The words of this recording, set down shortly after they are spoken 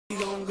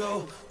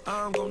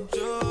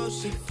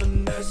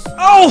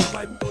어우!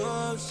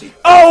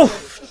 어우!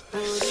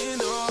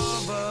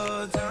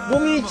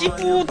 몸이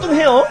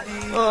찌뿌둥해요.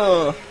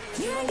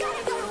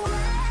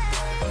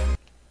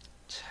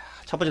 자,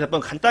 첫 번째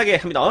대본 간단하게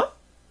합니다.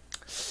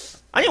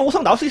 아니,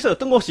 5성 나올 수 있어요.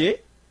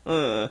 뜬금없이.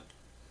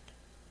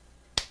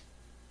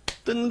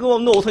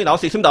 뜬금없는 5성이 나올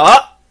수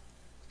있습니다.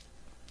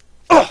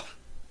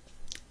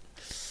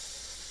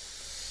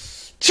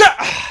 자!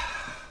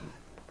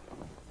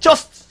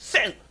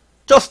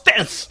 Just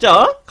dance!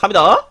 자,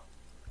 갑니다.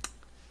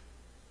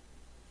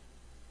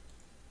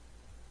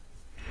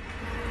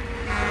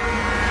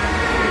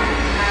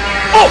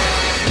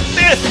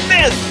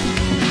 댄스!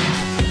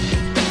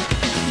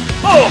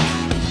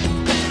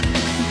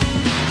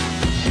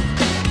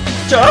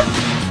 자,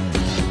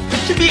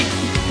 준비,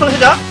 손을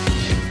세자.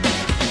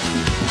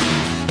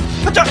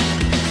 하자.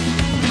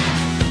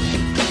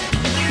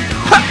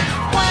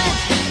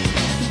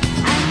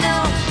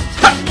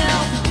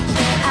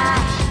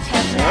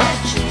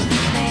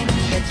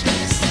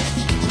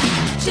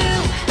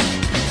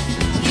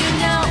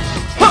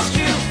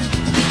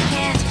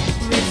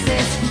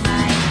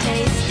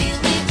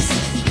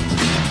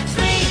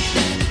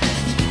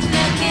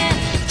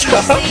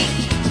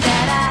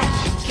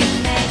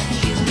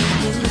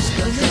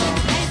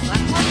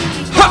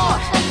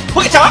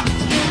 포기차!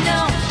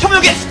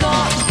 청명기!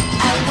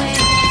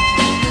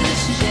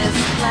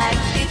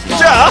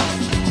 자!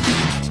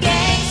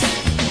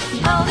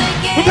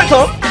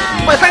 불펜터!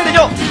 이번에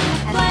사용되죠?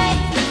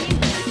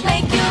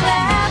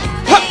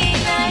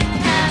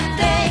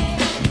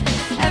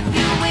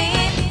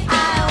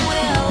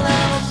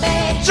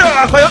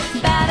 자, 과연?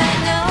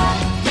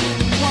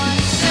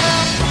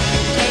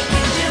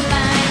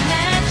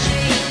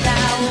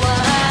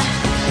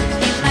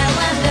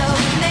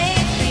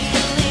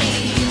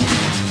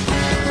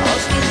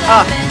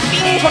 아,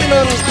 삥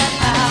소리는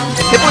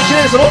대본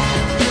진행수로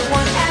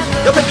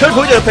옆에 별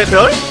보이죠? 옆에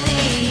별.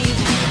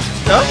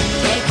 자,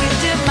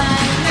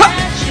 하! 하!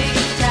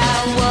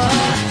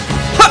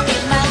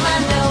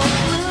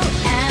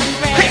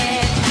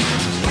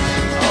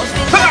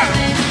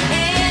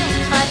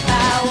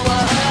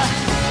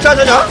 자.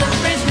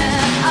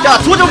 자,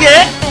 두 번째 보기.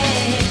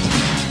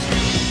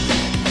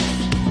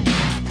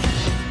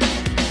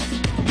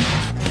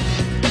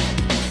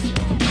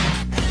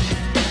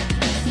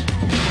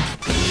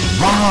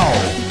 와우.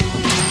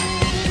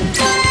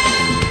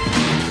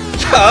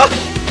 자,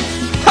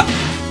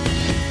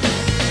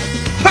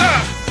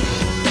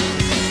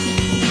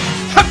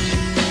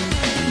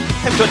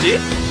 햄 좋지?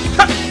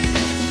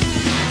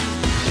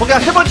 거기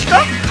한 3번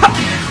칠까?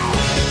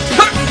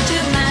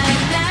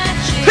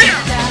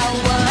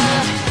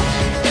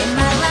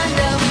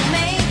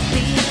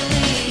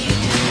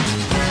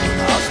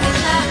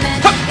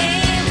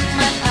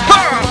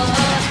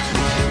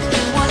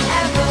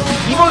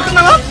 이번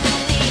끝나나?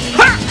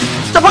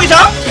 자,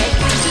 포기자!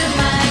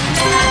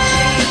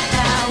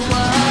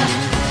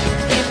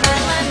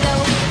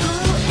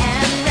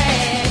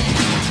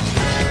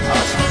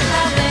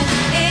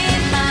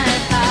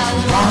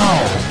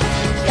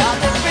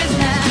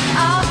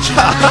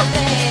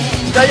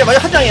 자, 이제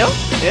마지막 한 장이에요.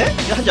 예,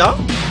 이제 한 장.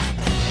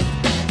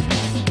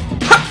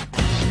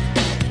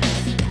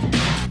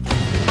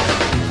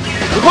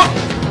 그리고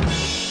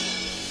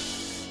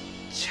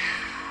자,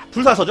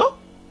 불사서죠?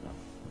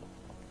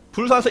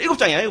 불사서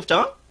 7장이야,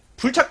 7장.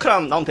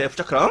 불차크람 나오면 돼,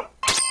 불차크람.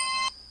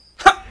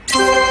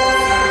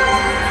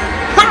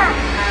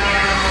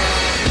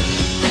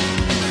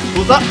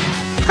 도사.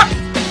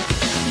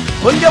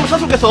 번개 한번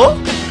쳐속해서.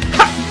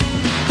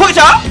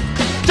 포기자!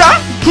 자,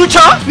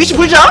 불차! 위치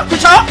불자!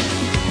 불차!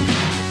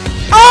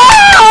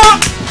 아!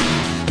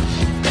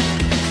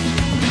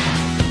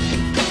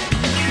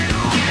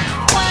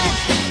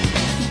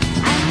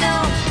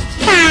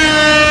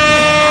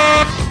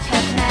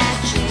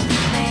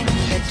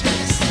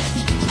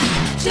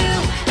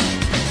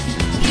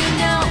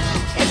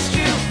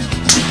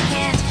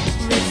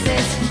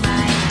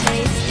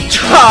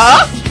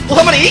 자,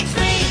 5마리.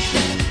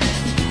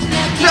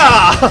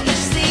 자,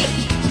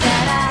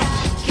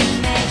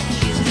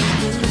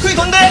 그게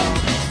돈데.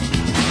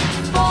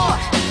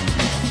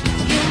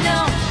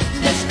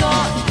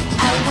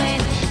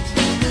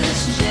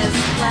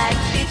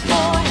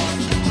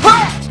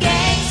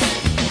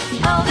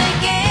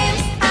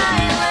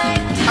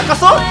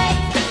 아꼈어?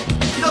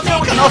 이런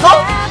생각밖에 안 나와서?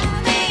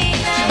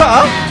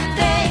 자,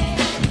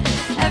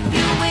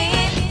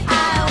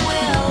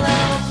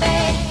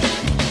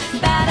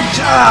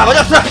 자,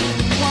 맞았어.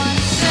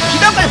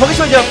 기담까지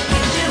버기셔야죠.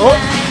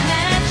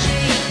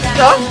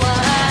 자,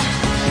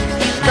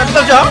 자,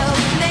 기담 자.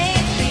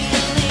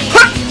 헛!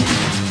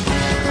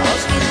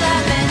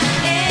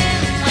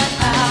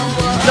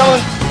 기담은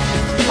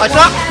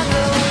마지막.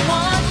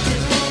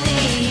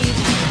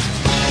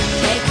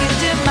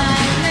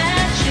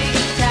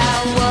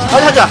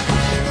 어디 하자.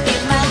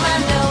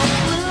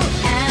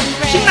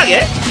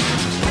 신나게,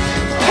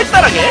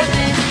 활달하게.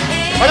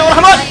 마지막으로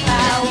한 번.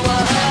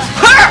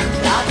 하!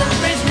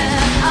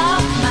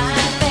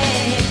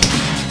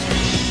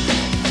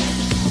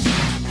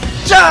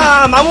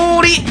 자,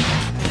 마무리.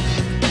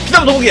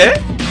 비담 노공개.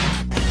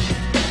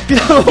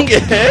 비담 노공개.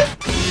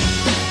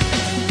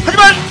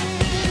 하지만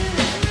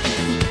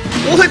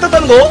 5세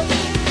땄다는 거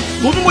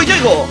노준 거이죠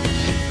이거.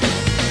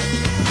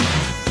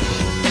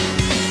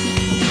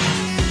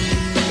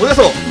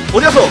 어디갔어?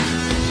 어디갔어?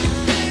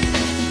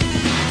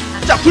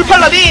 자,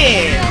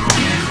 불팔라딘.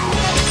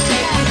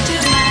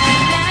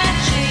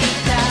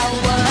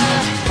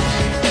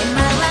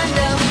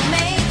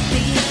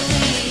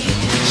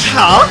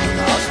 자,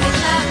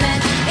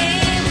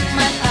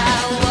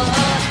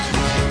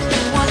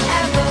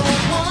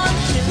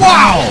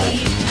 와우.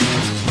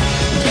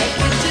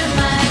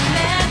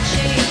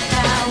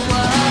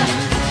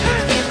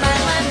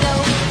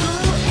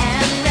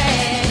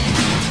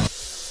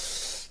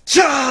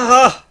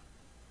 자,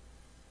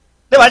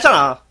 내가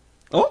말했잖아.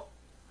 어?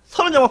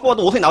 30장만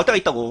뽑아도 5세 나올 때가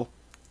있다고.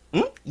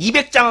 응?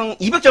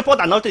 200장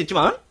뽑아도 안 나올 때도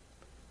있지만,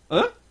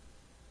 응?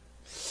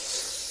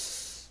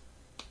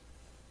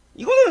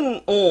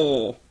 이거는,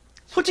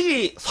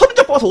 솔직히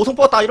 30장 뽑아서 5성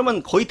뽑았다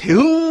이러면 거의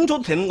대응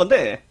줘도 되는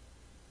건데,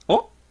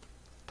 어?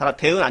 다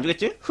대응 안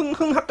주겠지? 흥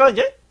할까,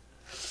 이제?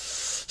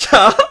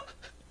 자.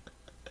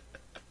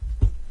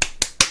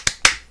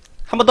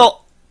 한 번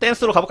더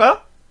댄스로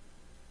가볼까요?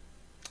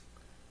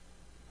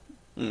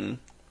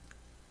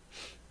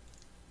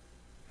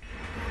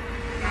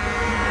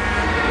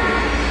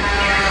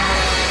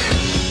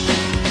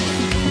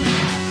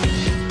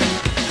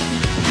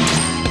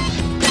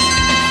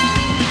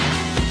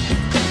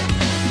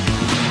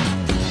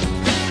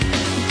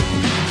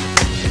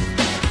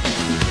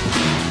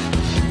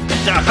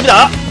 자,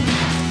 갑니다.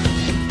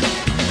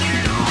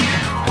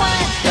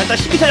 자, 일단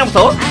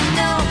 12사냥부터.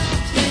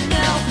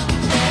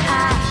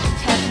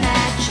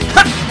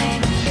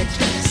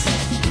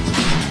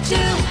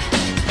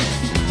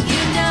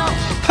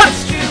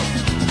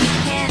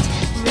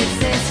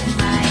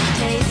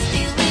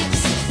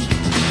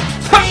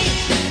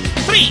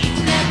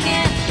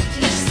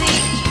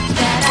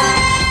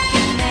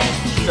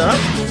 자,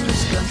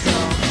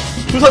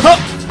 줄 서서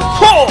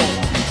호!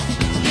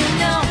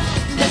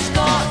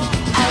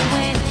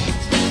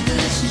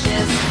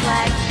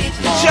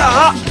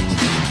 자,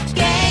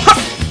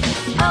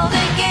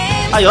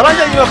 아,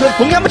 11장이면 그럼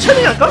공개 한번 쳐야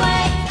되지 않을까?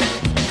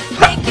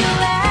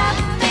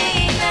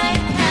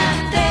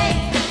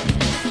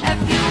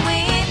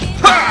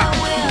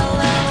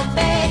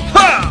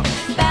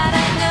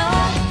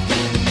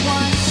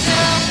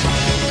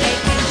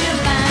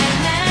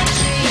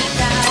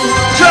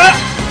 자,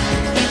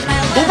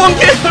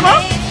 5번개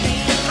설마?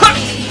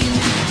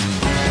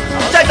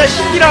 자, 일단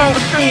신기랑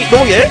특정이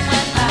노게.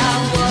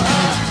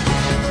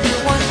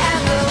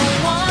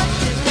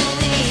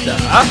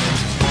 자,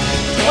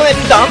 이번에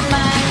비담.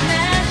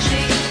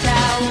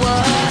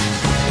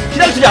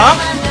 비담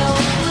 2장.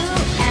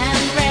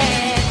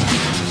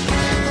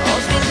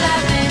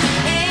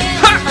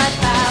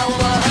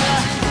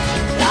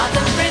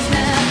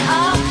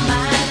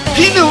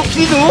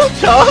 비누.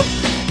 자.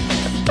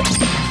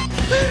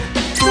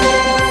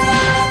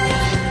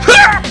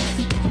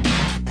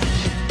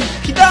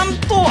 비담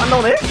또 안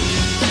나오네?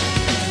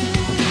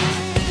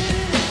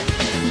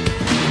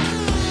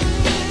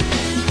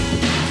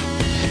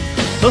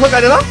 전설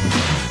가야 되나?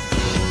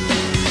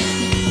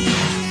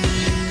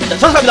 자,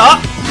 전설 갑니다.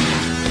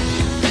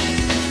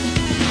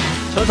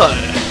 전설.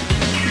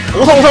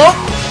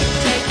 오성.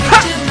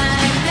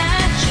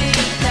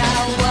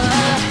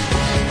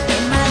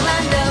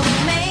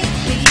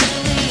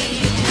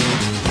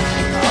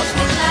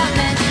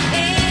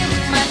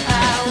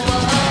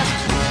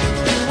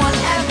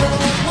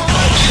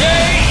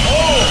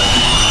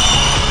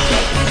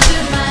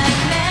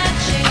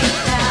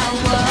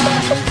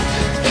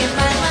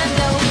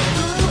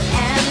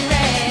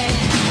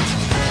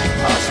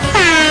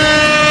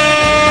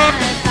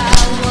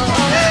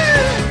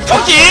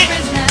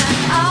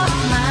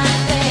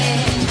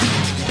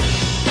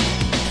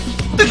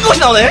 뜬금없이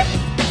나오네.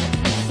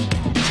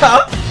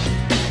 자,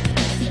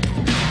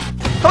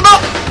 한 번 더.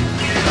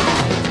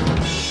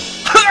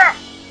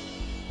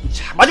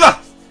 자,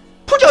 마지막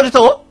풀지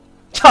어딨어?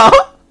 자,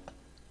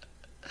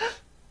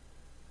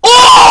 오!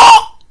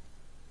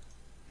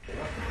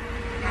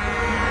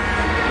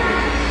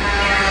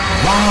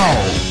 와우.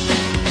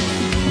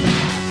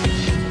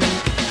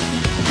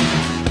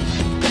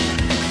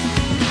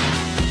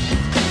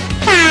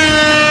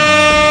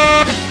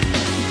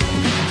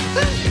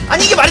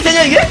 아니, 이게 말이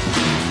되냐 이게?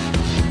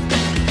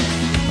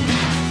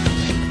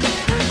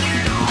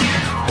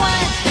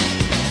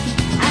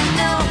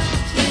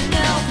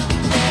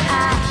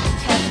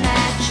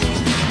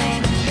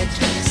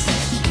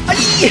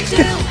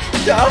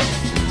 자,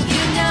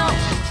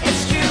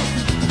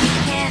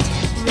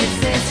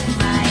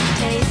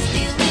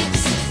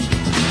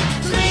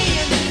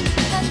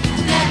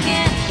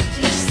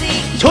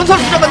 전설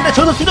수작 갔는데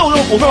전설 수작 오늘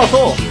어디서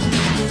왔어?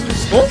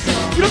 어?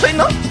 이럴 수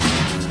있나?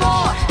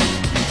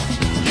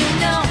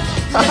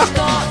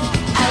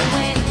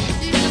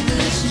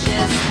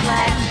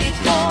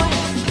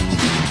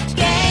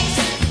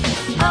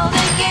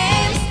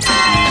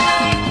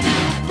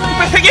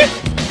 쿠페 3개?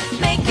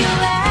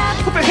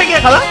 쿠페 3개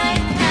가나?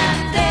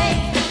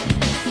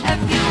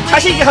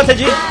 자신있게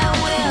선택지.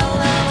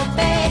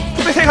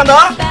 푸백 3개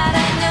간다.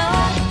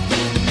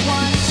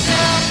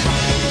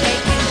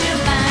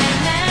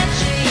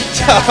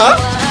 자,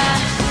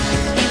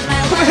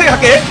 푸백 3개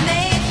갈게.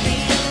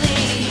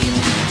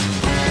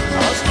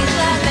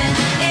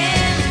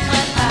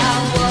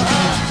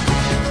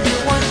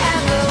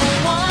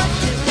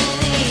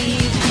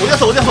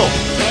 어디갔어 어디갔어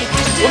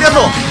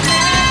어디갔어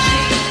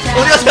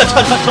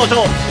어디갔어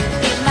저거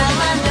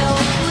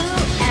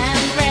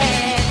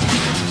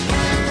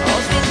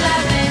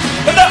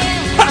간다.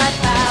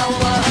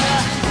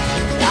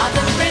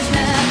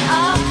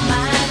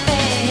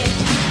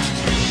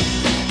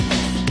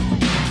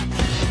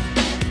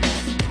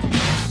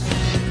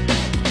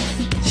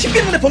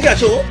 신비눈에 번개 안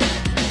쳐.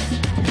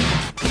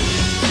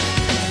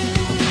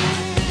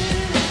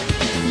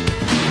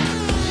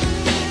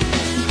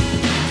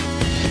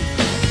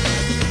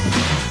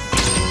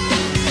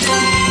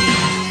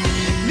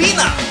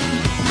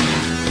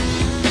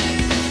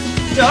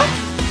 자,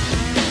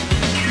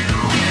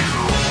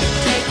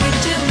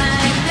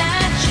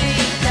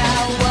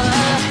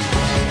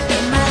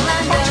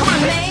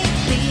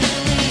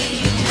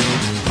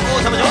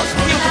 잠깐만요.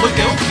 이거부터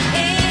볼게요.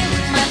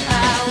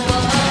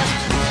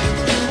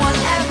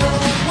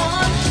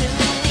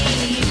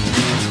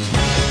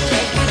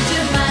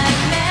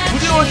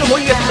 무지개를 좀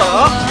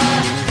먹이겠습니다.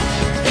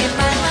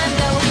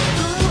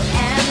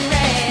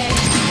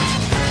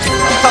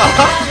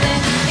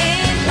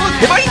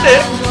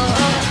 대박인데?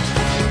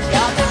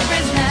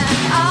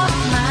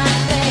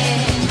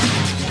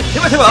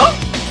 대박.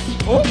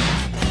 어?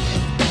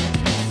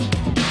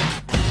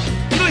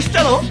 이거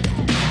쉽잖아.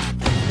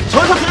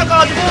 전설 투자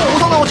까가지고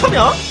 5성 나온 거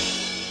처음이야.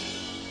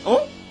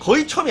 어?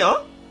 거의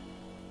처음이야.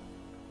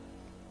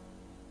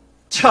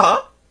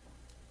 자,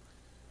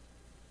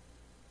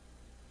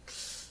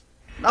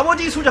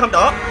 나머지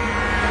수작합니다.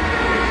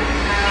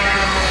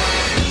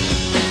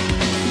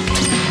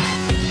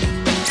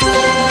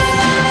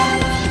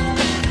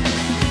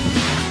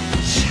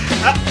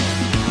 자,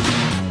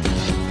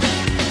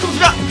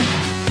 수작.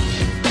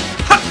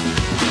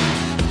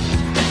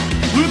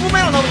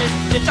 물구매로 나오면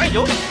이제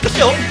짱이죠?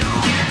 끝이요?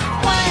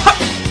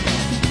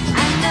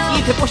 하!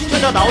 이 대포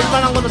신청자 나올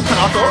만한 거는 다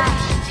나왔어. 하!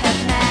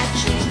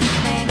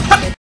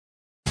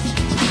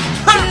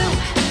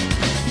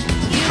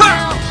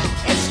 하!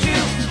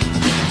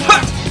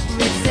 하!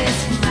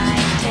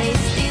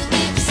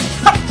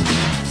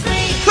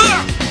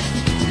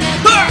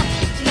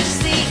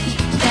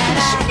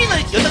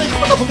 신비는 여자가 한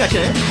번도 본 게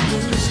아시네?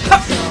 하!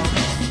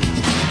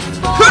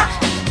 하!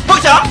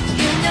 보자!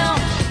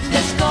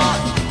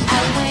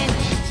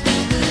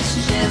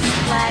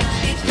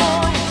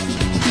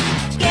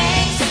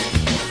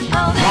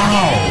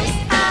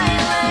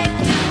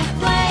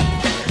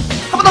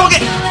 한 번 더 보게!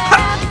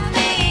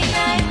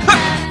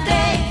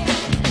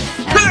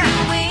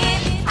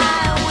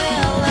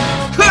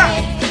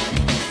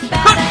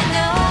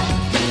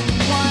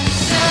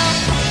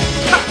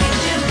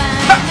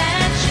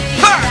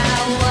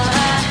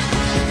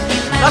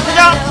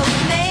 라스장!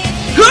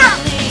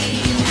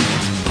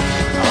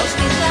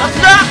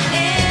 라스장!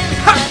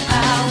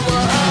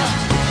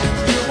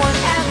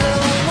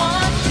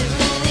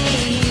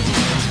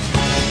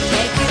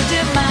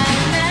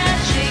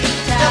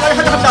 자, 빨리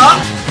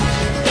시작합니다.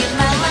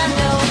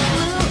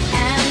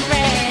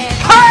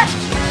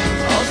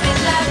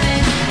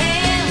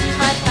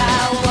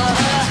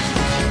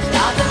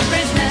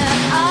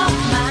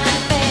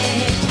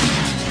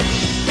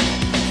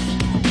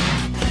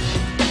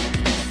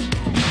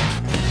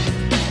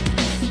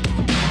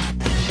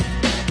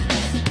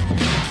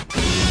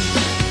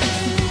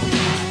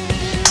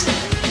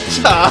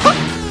 자,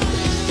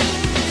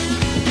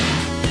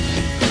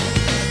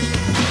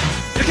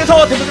 이렇게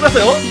해서 대표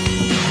끝났어요.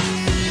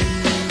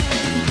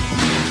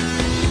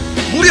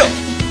 무려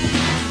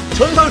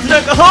전설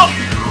투자를 까서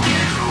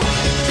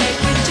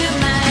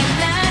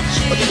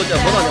어떤 건지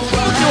뭐가 아니야?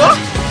 풍력지와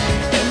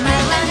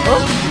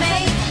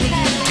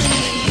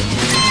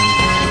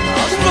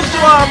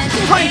풍력지와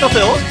풍선이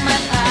떴어요.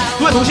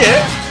 두개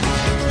동시에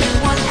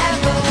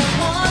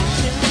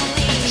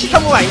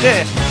시탄부가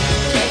아닌데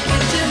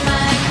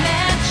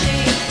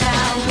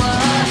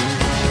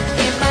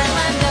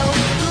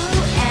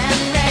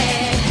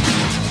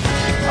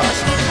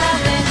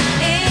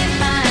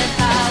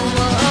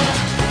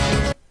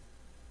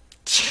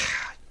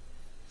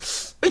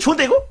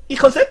좋은데 이거? 이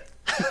컨셉?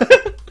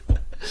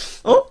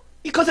 어?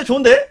 이 컨셉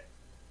좋은데?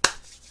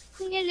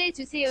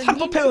 흥엘내주세요.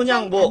 삼포패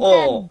그냥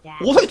뭐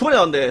 5성이 두 번이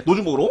나왔는데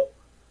노중복으로?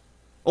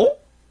 어?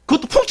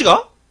 그것도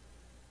푹지가?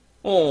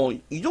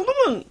 이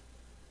정도면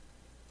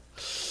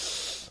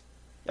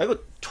야 이거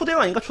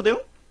초대형 아닌가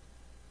초대형?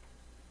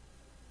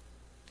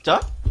 자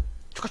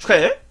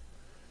축하해.